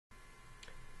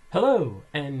Hello,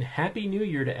 and Happy New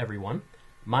Year to everyone.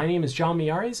 My name is John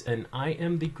Miares, and I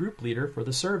am the group leader for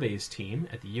the surveys team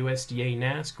at the USDA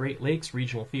NASS Great Lakes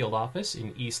Regional Field Office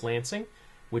in East Lansing,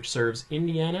 which serves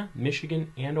Indiana,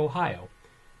 Michigan, and Ohio.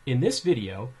 In this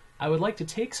video, I would like to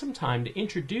take some time to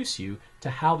introduce you to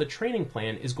how the training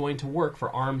plan is going to work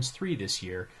for ARMS 3 this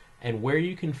year, and where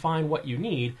you can find what you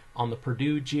need on the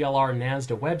Purdue GLR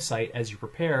NASDA website as you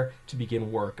prepare to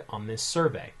begin work on this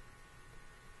survey.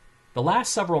 The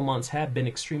last several months have been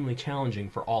extremely challenging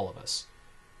for all of us.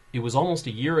 It was almost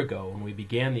a year ago when we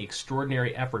began the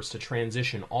extraordinary efforts to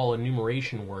transition all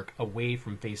enumeration work away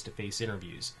from face-to-face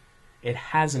interviews. It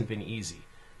hasn't been easy,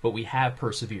 but we have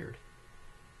persevered.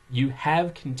 You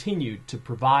have continued to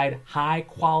provide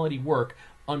high-quality work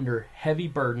under heavy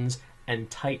burdens and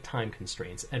tight time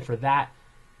constraints, and for that,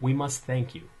 we must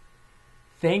thank you.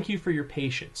 Thank you for your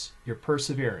patience, your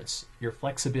perseverance, your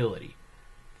flexibility.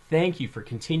 Thank you for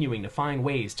continuing to find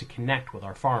ways to connect with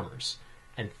our farmers.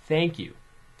 And thank you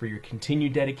for your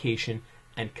continued dedication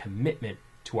and commitment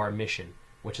to our mission,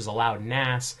 which has allowed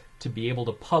NASS to be able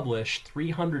to publish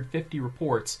 350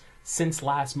 reports since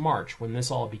last March when this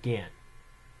all began.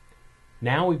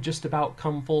 Now we've just about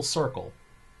come full circle.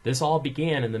 This all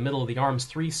began in the middle of the ARMS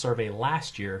 3 survey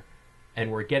last year, and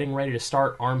we're getting ready to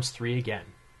start ARMS 3 again.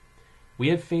 We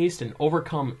have faced and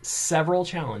overcome several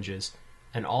challenges,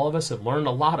 and all of us have learned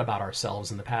a lot about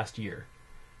ourselves in the past year.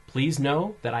 Please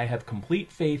know that I have complete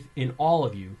faith in all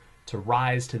of you to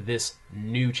rise to this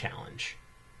new challenge.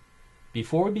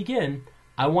 Before we begin,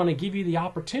 I want to give you the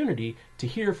opportunity to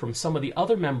hear from some of the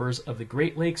other members of the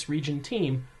Great Lakes Region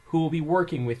team who will be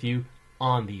working with you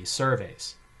on these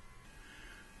surveys.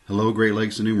 Hello, Great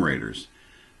Lakes enumerators.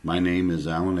 My name is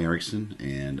Alan Erickson,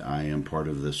 and I am part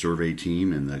of the survey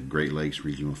team in the Great Lakes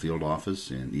Regional Field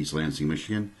Office in East Lansing,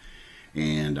 Michigan.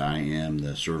 And I am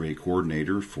the survey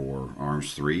coordinator for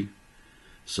ARMS 3.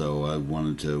 So I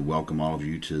wanted to welcome all of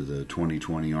you to the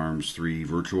 2020 ARMS 3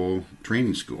 virtual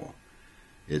training school.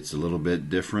 It's a little bit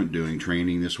different doing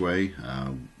training this way.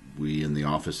 We in the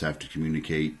office have to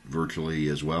communicate virtually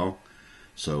as well.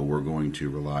 So we're going to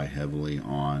rely heavily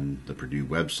on the Purdue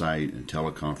website and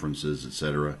teleconferences,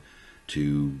 etc.,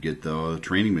 to get the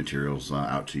training materials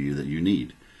out to you that you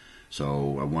need.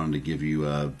 So I wanted to give you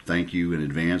a thank you in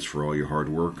advance for all your hard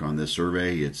work on this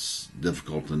survey. It's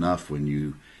difficult enough when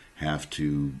you have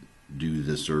to do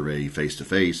this survey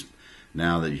face-to-face.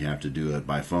 Now that you have to do it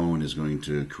by phone is going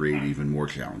to create even more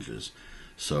challenges.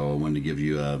 So I wanted to give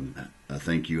you a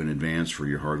thank you in advance for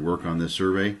your hard work on this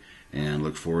survey, and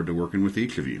look forward to working with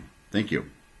each of you. Thank you.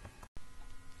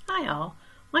 Hi all,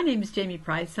 my name is Jamie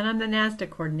Price and I'm the NASDA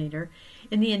coordinator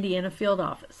in the Indiana field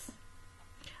office.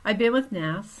 I've been with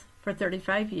NASS for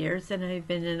 35 years, and I've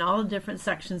been in all different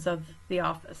sections of the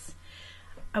office.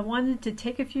 I wanted to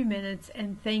take a few minutes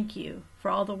and thank you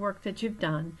for all the work that you've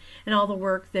done and all the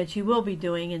work that you will be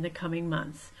doing in the coming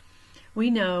months. We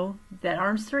know that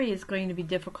ARMS 3 is going to be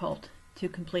difficult to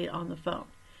complete on the phone,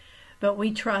 but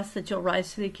we trust that you'll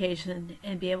rise to the occasion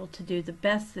and be able to do the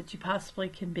best that you possibly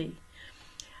can be.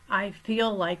 I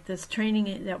feel like this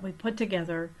training that we put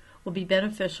together will be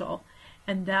beneficial,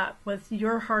 and that with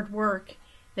your hard work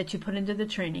that you put into the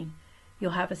training,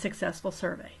 you'll have a successful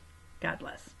survey. God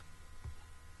bless.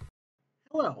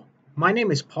 Hello, my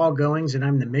name is Paul Goings and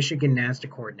I'm the Michigan NASDA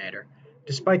coordinator.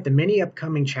 Despite the many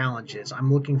upcoming challenges,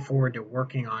 I'm looking forward to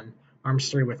working on ARMS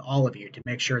 3 with all of you to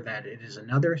make sure that it is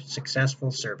another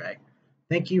successful survey.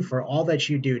 Thank you for all that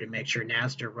you do to make sure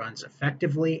NASDA runs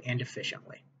effectively and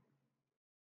efficiently.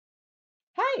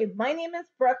 Hi, my name is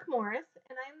Brooke Morris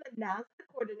and I'm the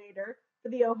NASDA coordinator for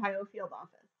the Ohio field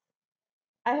office.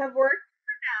 I have worked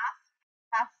for NASS for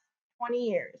the past 20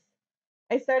 years.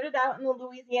 I started out in the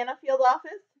Louisiana field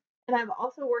office, and I've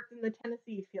also worked in the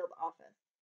Tennessee field office.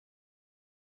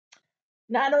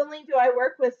 Not only do I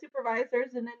work with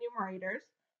supervisors and enumerators,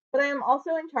 but I am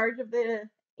also in charge of the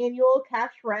annual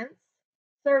cash rents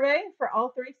survey for all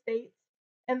 3 states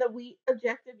and the wheat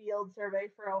objective yield survey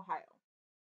for Ohio.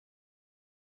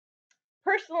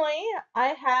 Personally, I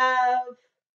have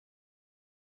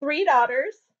 3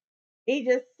 daughters,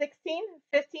 ages 16,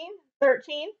 15,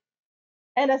 13,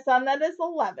 and a son that is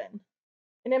 11.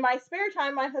 And in my spare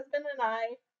time, my husband and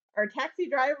I are taxi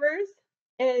drivers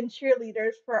and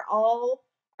cheerleaders for all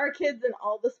our kids and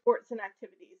all the sports and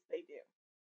activities they do.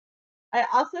 I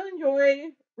also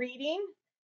enjoy reading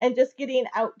and just getting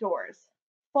outdoors.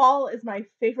 Fall is my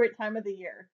favorite time of the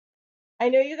year. I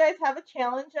know you guys have a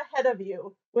challenge ahead of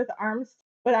you with ARMS,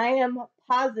 but I am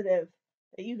positive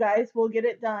that you guys will get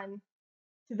it done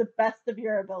to the best of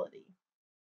your ability.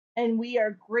 And we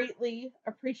are greatly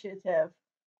appreciative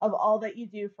of all that you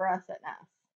do for us at NASS.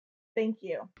 Thank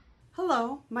you.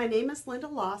 Hello, my name is Linda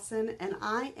Lawson, and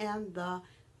I am the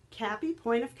CAPI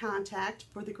point of contact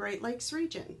for the Great Lakes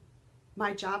region.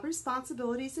 My job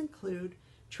responsibilities include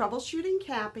troubleshooting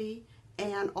CAPI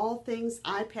and all things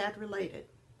iPad related.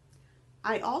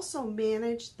 I also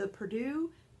manage the Purdue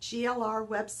GLR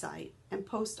website and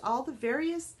post all the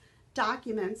various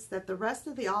documents that the rest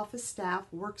of the office staff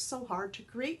works so hard to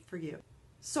create for you.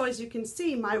 So as you can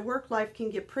see, my work life can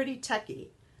get pretty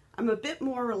techy. I'm a bit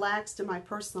more relaxed in my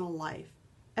personal life.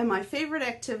 And my favorite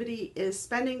activity is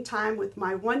spending time with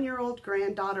my 1-year-old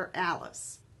granddaughter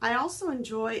Alice. I also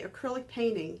enjoy acrylic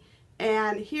painting,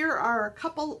 and here are a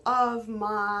couple of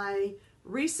my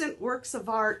recent works of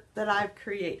art that I've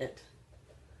created.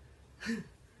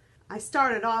 I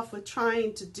started off with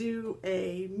trying to do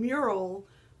a mural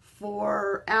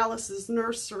for Alice's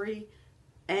nursery,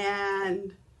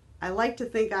 and I like to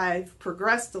think I've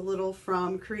progressed a little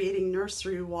from creating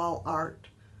nursery wall art,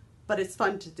 but it's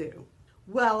fun to do.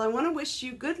 Well, I want to wish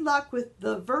you good luck with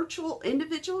the virtual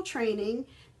individual training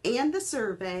and the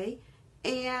survey,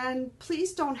 and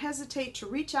please don't hesitate to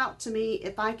reach out to me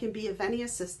if I can be of any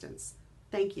assistance.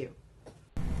 Thank you.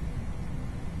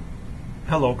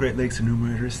 Hello, Great Lakes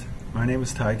enumerators. My name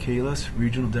is Ty Kalis,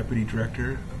 Regional Deputy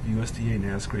Director of USDA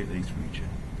NASS Great Lakes Region.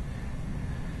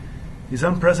 These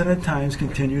unprecedented times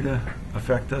continue to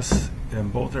affect us in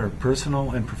both our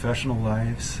personal and professional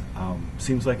lives.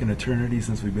 Seems like an eternity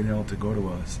since we've been able to go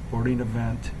to a sporting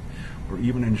event or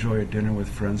even enjoy a dinner with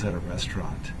friends at a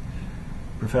restaurant.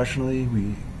 Professionally,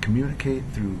 we communicate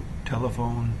through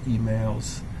telephone,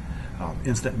 emails,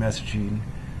 instant messaging,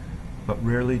 but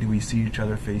rarely do we see each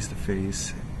other face to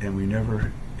face, and we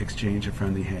never exchange a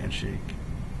friendly handshake.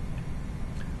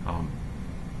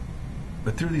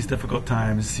 But through these difficult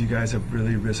times, you guys have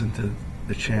really risen to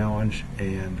the challenge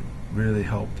and really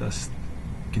helped us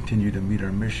continue to meet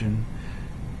our mission.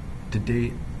 To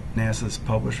date, NASA has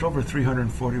published over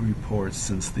 340 reports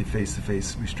since the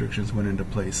face-to-face restrictions went into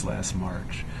place last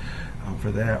March. For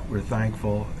that, we're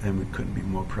thankful, and we couldn't be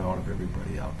more proud of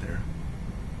everybody out there.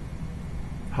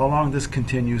 How long this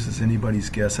continues is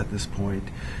anybody's guess at this point.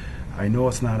 I know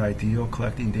it's not ideal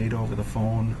collecting data over the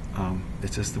phone.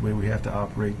 It's just the way we have to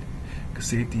operate, because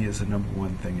safety is the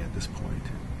 #1 thing at this point.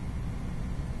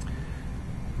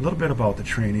 A little bit about the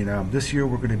training. This year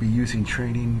we're going to be using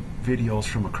training videos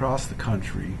from across the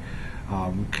country.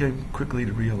 We came quickly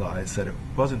to realize that it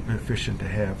wasn't efficient to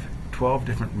have 12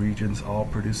 different regions all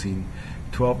producing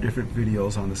 12 different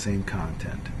videos on the same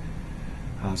content.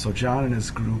 So John and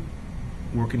his group,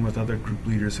 working with other group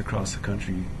leaders across the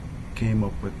country, came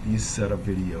up with these set of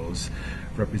videos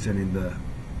representing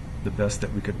the best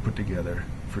that we could put together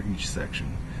for each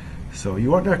section. So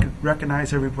you won't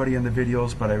recognize everybody in the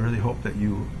videos, but I really hope that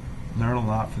you learn a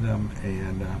lot from them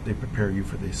and they prepare you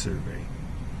for the survey.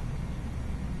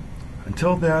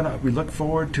 Until then, we look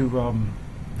forward to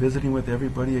visiting with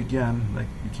everybody again, like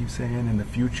we keep saying, in the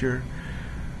future.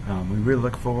 We really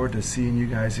look forward to seeing you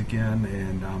guys again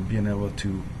and being able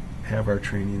to have our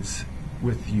trainings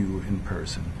with you in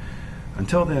person.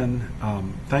 Until then,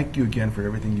 thank you again for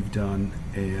everything you've done,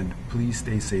 and please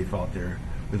stay safe out there.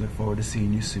 We look forward to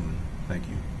seeing you soon. Thank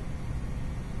you.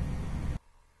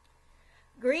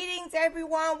 Greetings,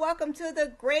 everyone. Welcome to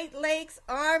the Great Lakes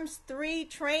Arms 3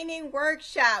 Training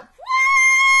Workshop.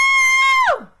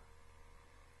 Woo!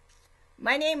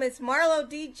 My name is Marlo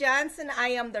D. Johnson. I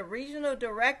am the Regional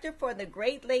Director for the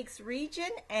Great Lakes region,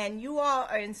 and you all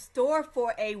are in store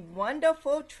for a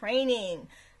wonderful training.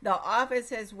 The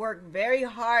office has worked very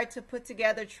hard to put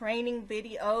together training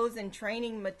videos and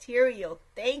training material.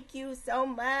 Thank you so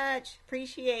much.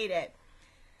 Appreciate it.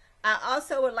 I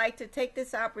also would like to take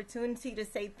this opportunity to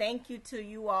say thank you to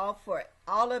you all for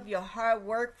all of your hard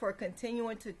work, for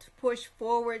continuing to push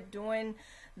forward during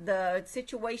the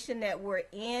situation that we're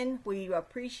in. We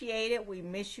appreciate it. We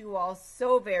miss you all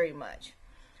so very much.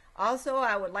 Also,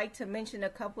 I would like to mention a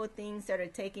couple of things that are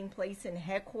taking place in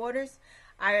headquarters.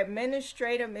 Our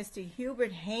administrator, Mr.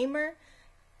 Hubert Hamer,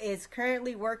 is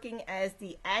currently working as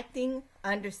the acting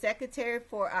undersecretary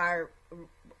for our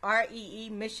REE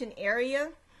mission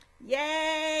area.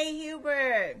 Yay,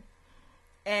 Hubert!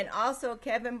 And also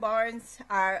Kevin Barnes,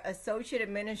 our associate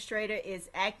administrator, is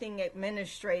acting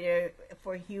administrator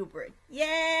for Hubert.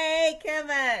 Yay,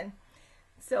 Kevin!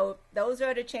 So those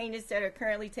are the changes that are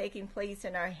currently taking place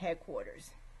in our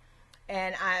headquarters.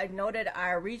 And I know that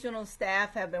our regional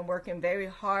staff have been working very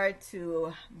hard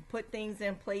to put things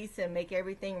in place and make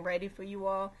everything ready for you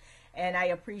all. And I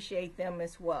appreciate them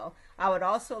as well. I would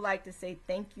also like to say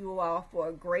thank you all for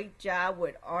a great job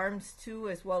with ARMS 2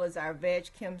 as well as our Veg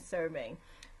Chem survey.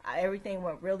 Everything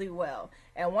went really well.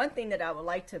 And one thing that I would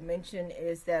like to mention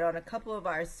is that on a couple of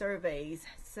our surveys,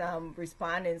 some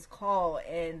respondents called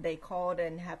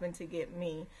and happened to get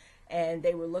me, and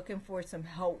they were looking for some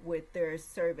help with their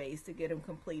surveys to get them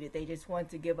completed. They just wanted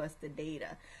to give us the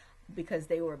data because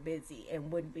they were busy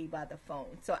and wouldn't be by the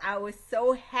phone. So I was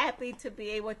so happy to be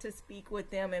able to speak with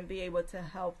them and be able to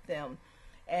help them.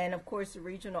 And of course, the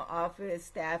regional office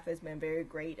staff has been very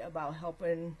great about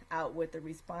helping out with the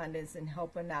respondents and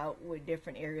helping out with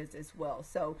different areas as well.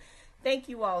 So thank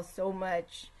you all so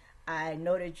much. I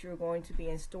know that you're going to be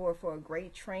in store for a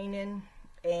great training,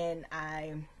 and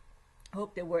I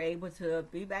hope that we're able to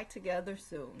be back together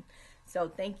soon. So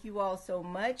thank you all so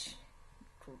much.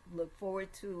 Look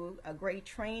forward to a great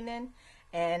training,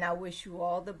 and I wish you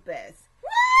all the best.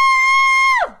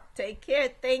 Woo! Take care.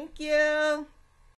 Thank you.